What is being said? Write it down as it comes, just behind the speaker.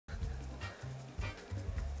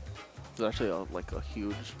There's actually like a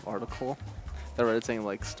huge article that read it saying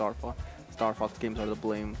like Star Fox games are to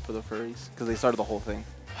blame for the furries because they started the whole thing.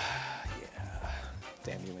 Yeah.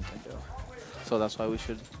 Damn you, Nintendo. So that's why we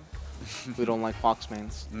don't like Fox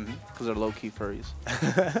mains because they're low key furries.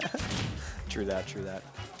 True that. True that.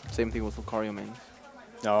 Same thing with Lucario mains.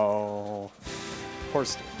 No. Poor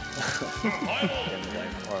Steve.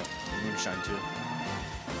 Or Moonshine too.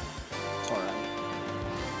 Alright.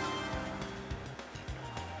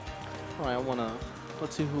 Alright,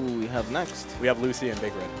 let's see who we have next. We have Luhtie and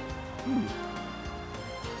BigRed.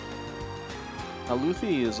 Now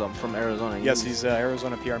Luhtie is from Arizona. Yes, he's an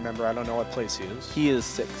Arizona PR member. I don't know what place he is. He is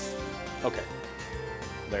 6th. Okay.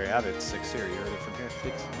 There you have it. 6 here. You heard it from here.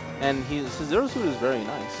 6. And his Zero Suit is very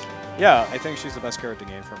nice. Yeah, I think she's the best character in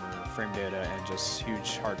the game from her frame data and just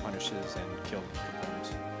huge hard punishes and kill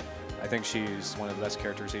components. I think she's one of the best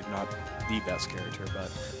characters, if not the best character,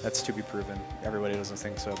 but that's to be proven. Everybody doesn't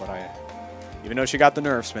think so, but even though she got the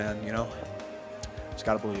nerfs, man, you know, just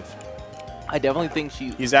gotta believe. I definitely think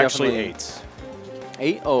He's actually 8.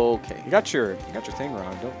 8? Oh, okay. You got your thing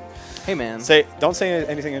wrong. Hey, man. Don't say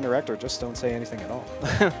anything indirect, or just don't say anything at all.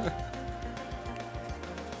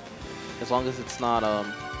 As long as it's not a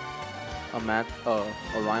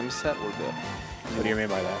rhyme set, we're good. What do you mean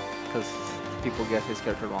by that? Because people get his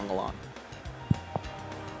character wrong a lot.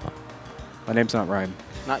 My name's not Rhyme.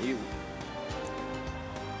 Not you.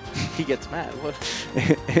 He gets mad. What?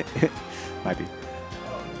 Might be.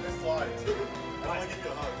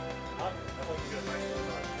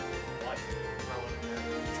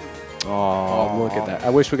 Oh, look at that. I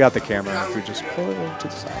wish we got the camera if we just pull it over to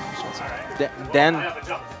the side.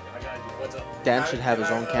 Dan should have his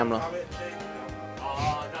own camera. Not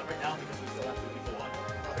right now because we still have to be for one.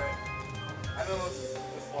 Okay. I know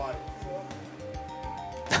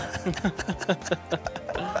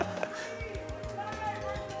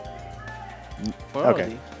Where Okay. are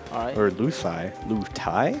they? All right. Or Luhtie.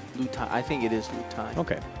 Luhtie? Luhtie. I think it is Luhtie.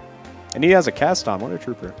 Okay. And he has a cast on. What a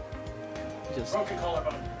trooper. Just broken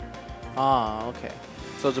collarbone. Ah, okay.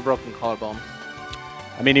 So it's a broken collarbone.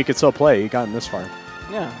 I mean, he could still play. He gotten this far.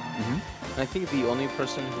 Yeah. And I think the only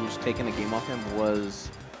person who's taken a game off him was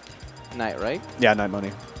Knight, right? Yeah, Night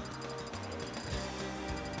Money.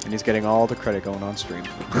 And he's getting all the credit going on stream.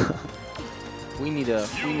 We need a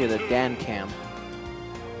Dan cam.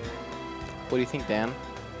 What do you think, Dan?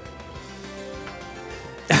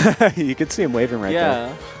 You could see him waving right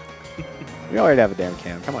there. Yeah. We already have a damn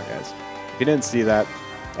cam. Come on, guys. If you didn't see that.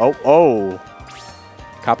 Oh.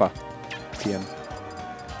 Kappa. PM.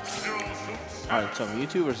 Alright, so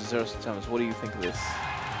Mewtwo versus Zero Suit Samus. What do you think of this?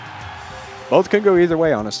 Both can go either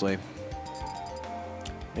way, honestly.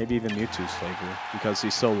 Maybe even Mewtwo's flavor. Because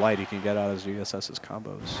he's so light, he can get out of ZSS's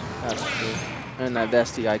combos. That's true. And that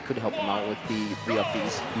SDI could help him out with the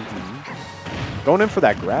upbeats. Going in for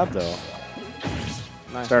that grab, though.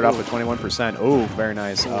 Nice. Started off with 21%. Oh, very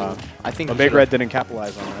nice. I think but BigRed didn't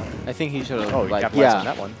capitalize on that. I think he should have. Oh, he capitalized on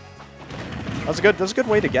that one. That was a good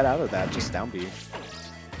way to get out of that. Just down B.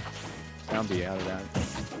 Down B out of that.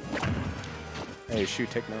 Hey, shoot,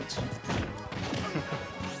 take notes.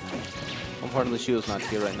 Unfortunately, Shio's not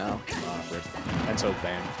here right now. Rip. And so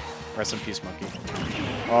Bang. Rest in peace, Monkey.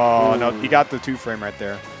 Oh, no, he got the 2-frame right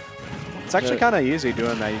there. It's actually kind of easy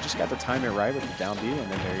doing that. You just got to time it right with the down B,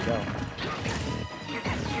 and then there you go.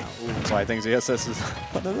 So I think ZSS is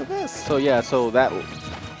one of the best. So yeah, so that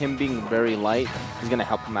him being very light is gonna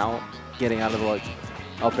help him out getting out of the like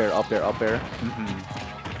up air, up air, up air.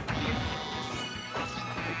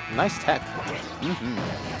 Nice tech.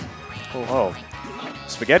 Oh,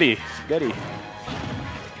 spaghetti.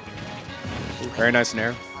 Very nice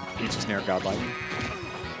nair. Beats his nair godlike.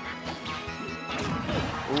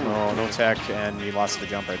 Oh, no tech, and he lost the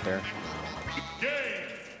jump right there.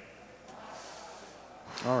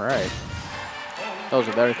 All right. That was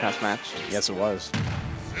a very fast match. Yes, it was.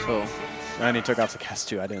 So. And he took off the cast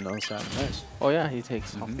too. I didn't notice that. Nice. Oh yeah, he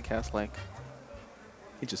takes off the cast like.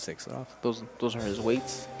 He just takes it off. Those are his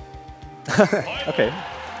weights. Okay,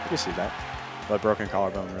 you can see that. But broken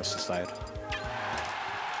collarbone, the rest aside.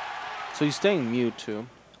 So he's staying Mewtwo.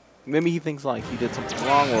 Maybe he thinks like he did something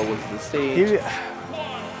wrong, or was the stage.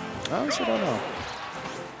 I honestly don't know.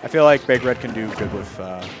 I feel like BigRed can do good with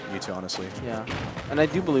Mewtwo, honestly. Yeah, and I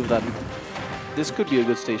do believe that this could be a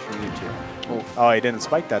good stage for Mewtwo. Oh, he didn't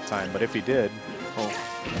spike that time, but if he did.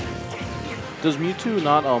 Does Mewtwo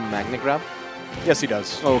not Magnet Grab? Yes, he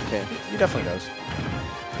does. Oh, okay. He definitely does.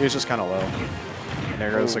 He was just kind of low. And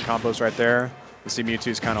there goes the combos right there. You see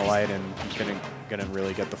Mewtwo's kind of light and gonna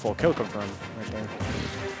really get the full kill confirm right there.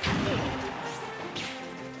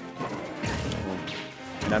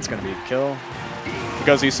 And that's gonna be a kill.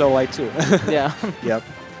 Because he's so light too. Yeah. Yep.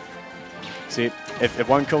 See, if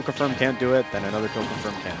one kill confirm can't do it, then another kill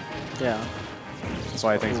confirm can. Yeah. That's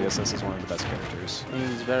why I think ZSS is one of the best characters.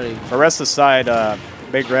 He's very. The rest aside,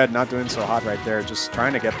 BigRed not doing so hot right there, just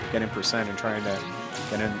trying to get in percent and trying to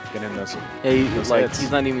get in this. Yeah, those like hits.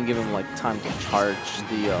 he's not even giving him like time to charge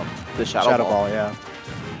the shadow ball. Yeah.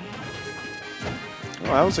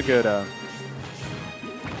 Well, that was a good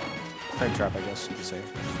frame trap, I guess you could say.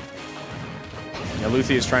 Yeah,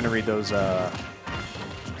 Luhtie is trying to read those air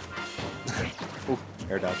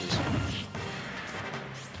dodges.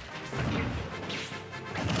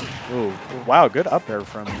 Ooh, wow, good up air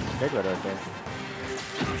from BigRed right there.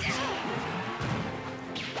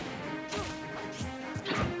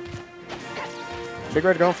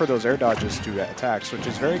 BigRed going for those air dodges to attacks, which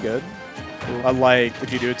is very good. Unlike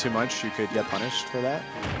if you do it too much, you could get punished for that.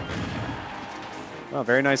 Oh,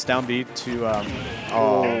 very nice downbeat to,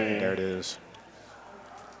 oh, there it is.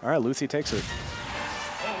 All right, Luhtie takes it.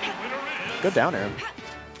 Good down air.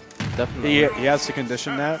 Definitely. He has to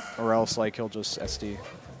condition that, or else like he'll just SD.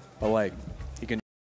 But like